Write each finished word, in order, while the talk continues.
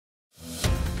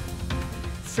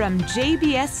From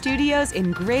JBS Studios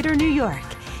in Greater New York,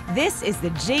 this is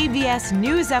the JBS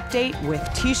News Update with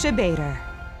Teisha Bader.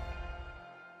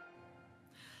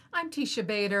 I'm Teisha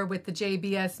Bader with the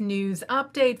JBS News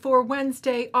Update for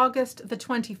Wednesday, August the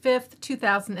 25th,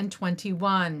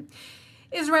 2021.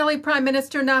 Israeli Prime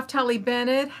Minister Naftali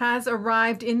Bennett has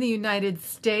arrived in the United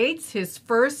States, his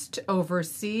first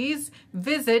overseas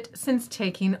visit since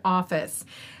taking office.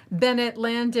 Bennett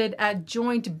landed at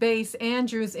Joint Base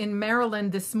Andrews in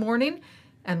Maryland this morning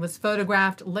and was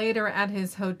photographed later at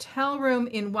his hotel room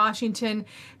in Washington,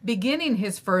 beginning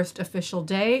his first official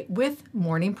day with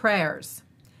morning prayers.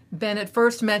 Bennett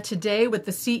first met today with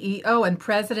the CEO and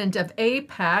president of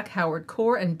AIPAC, Howard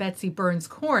Kohr and Betsy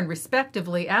Burns-Korn,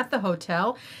 respectively, at the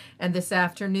hotel, and this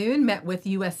afternoon met with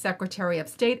U.S. Secretary of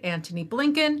State Antony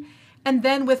Blinken and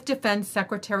then with Defense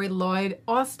Secretary Lloyd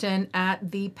Austin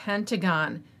at the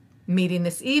Pentagon. Meeting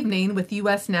this evening with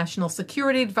U.S. National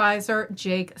Security Advisor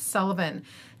Jake Sullivan.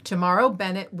 Tomorrow,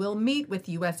 Bennett will meet with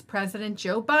U.S. President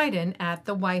Joe Biden at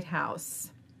the White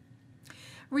House.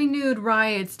 Renewed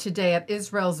riots today at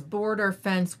Israel's border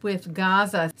fence with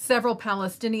Gaza. Several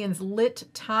Palestinians lit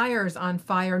tires on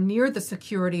fire near the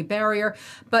security barrier,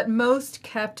 but most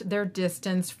kept their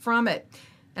distance from it.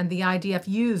 And the IDF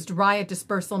used riot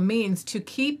dispersal means to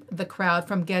keep the crowd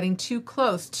from getting too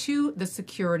close to the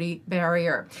security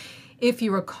barrier. If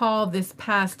you recall, this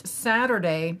past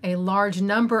Saturday, a large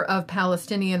number of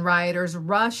Palestinian rioters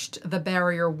rushed the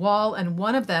barrier wall, and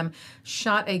one of them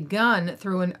shot a gun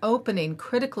through an opening,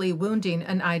 critically wounding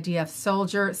an IDF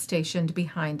soldier stationed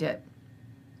behind it.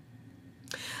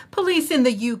 Police in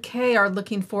the UK are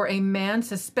looking for a man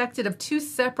suspected of two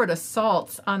separate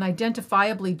assaults on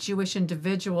identifiably Jewish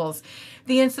individuals.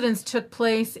 The incidents took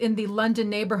place in the London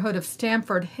neighborhood of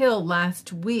Stamford Hill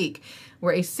last week,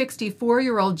 where a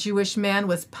 64-year-old Jewish man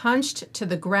was punched to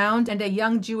the ground and a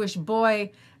young Jewish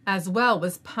boy as well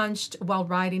was punched while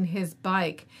riding his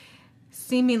bike,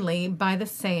 seemingly by the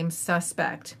same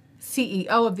suspect. CEO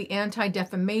of the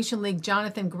Anti-Defamation League,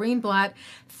 Jonathan Greenblatt,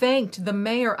 thanked the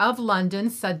mayor of London,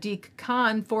 Sadiq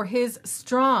Khan, for his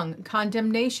strong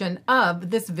condemnation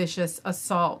of this vicious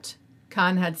assault.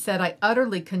 Khan had said, "I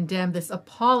utterly condemn this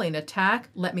appalling attack.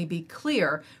 Let me be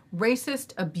clear.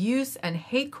 Racist abuse and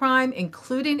hate crime,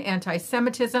 including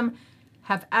anti-Semitism,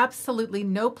 have absolutely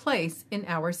no place in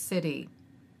our city."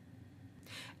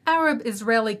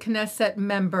 Arab-Israeli Knesset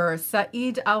member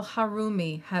Saeed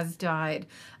al-Harumi has died.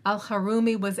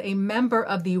 Al-Harumi was a member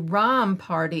of the Ram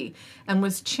party and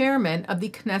was chairman of the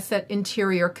Knesset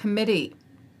Interior Committee.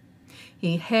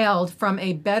 He hailed from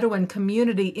a Bedouin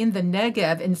community in the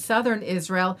Negev in southern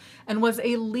Israel and was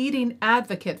a leading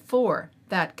advocate for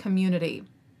that community.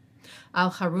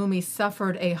 Al-Harumi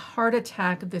suffered a heart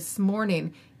attack this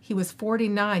morning. He was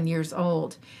 49 years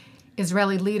old.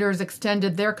 Israeli leaders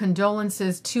extended their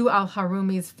condolences to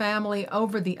al-Harumi's family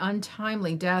over the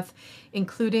untimely death,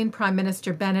 including Prime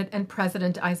Minister Bennett and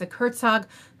President Isaac Herzog,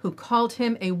 who called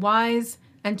him a wise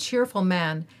and cheerful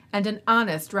man and an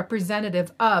honest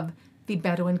representative of the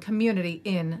Bedouin community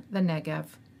in the Negev.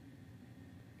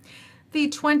 The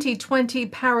 2020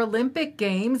 Paralympic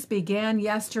Games began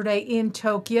yesterday in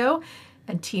Tokyo,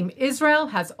 and Team Israel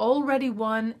has already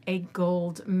won a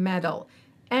gold medal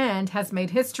and has made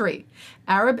history.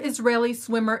 Arab-Israeli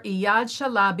swimmer Iyad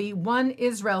Shalabi won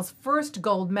Israel's first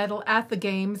gold medal at the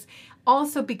Games,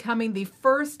 also becoming the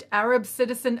first Arab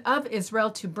citizen of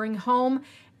Israel to bring home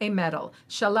a medal.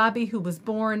 Shalabi, who was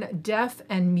born deaf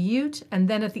and mute and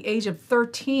then at the age of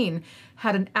 13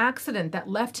 had an accident that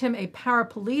left him a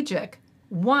paraplegic,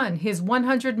 won his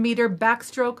 100-meter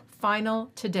backstroke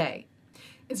final today.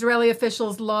 Israeli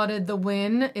officials lauded the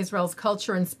win. Israel's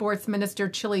Culture and Sports Minister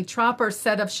Chili Tropper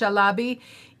said of Shalabi,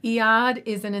 "Iyad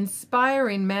is an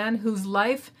inspiring man whose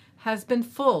life has been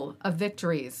full of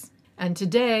victories." And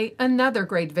today, another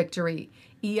great victory.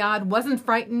 Iyad wasn't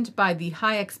frightened by the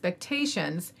high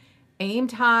expectations,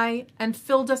 aimed high, and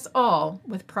filled us all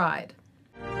with pride.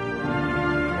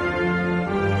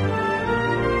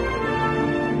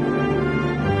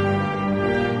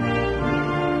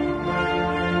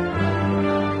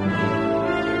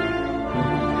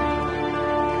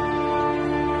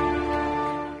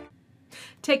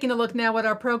 Taking a look now at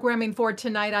our programming for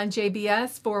tonight on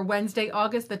JBS for Wednesday,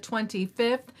 August the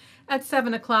 25th at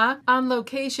 7 o'clock. On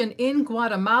location in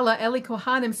Guatemala, Ellie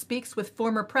Cohanim speaks with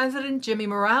former President Jimmy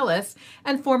Morales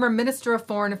and former Minister of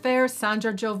Foreign Affairs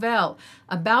Sandra Jovel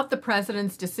about the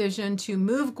president's decision to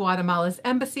move Guatemala's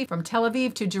embassy from Tel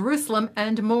Aviv to Jerusalem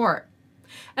and more.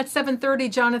 At 7:30,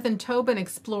 Jonathan Tobin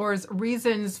explores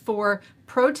reasons for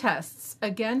protests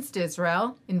against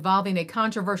Israel involving a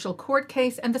controversial court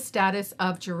case and the status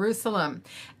of Jerusalem.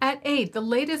 At 8, the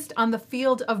latest on the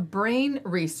field of brain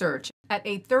research. At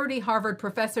 8:30, Harvard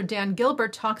Professor Dan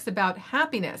Gilbert talks about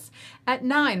happiness. At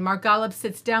 9, Mark Golub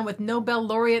sits down with Nobel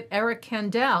Laureate Eric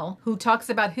Kandel, who talks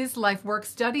about his life work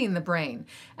studying the brain.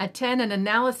 At 10, an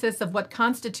analysis of what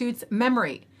constitutes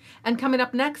memory. And coming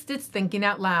up next, it's Thinking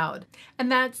Out Loud.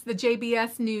 And that's the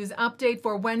JBS News Update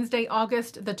for Wednesday,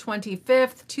 August the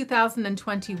 25th,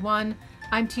 2021.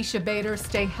 I'm Teisha Bader.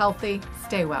 Stay healthy,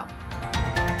 stay well.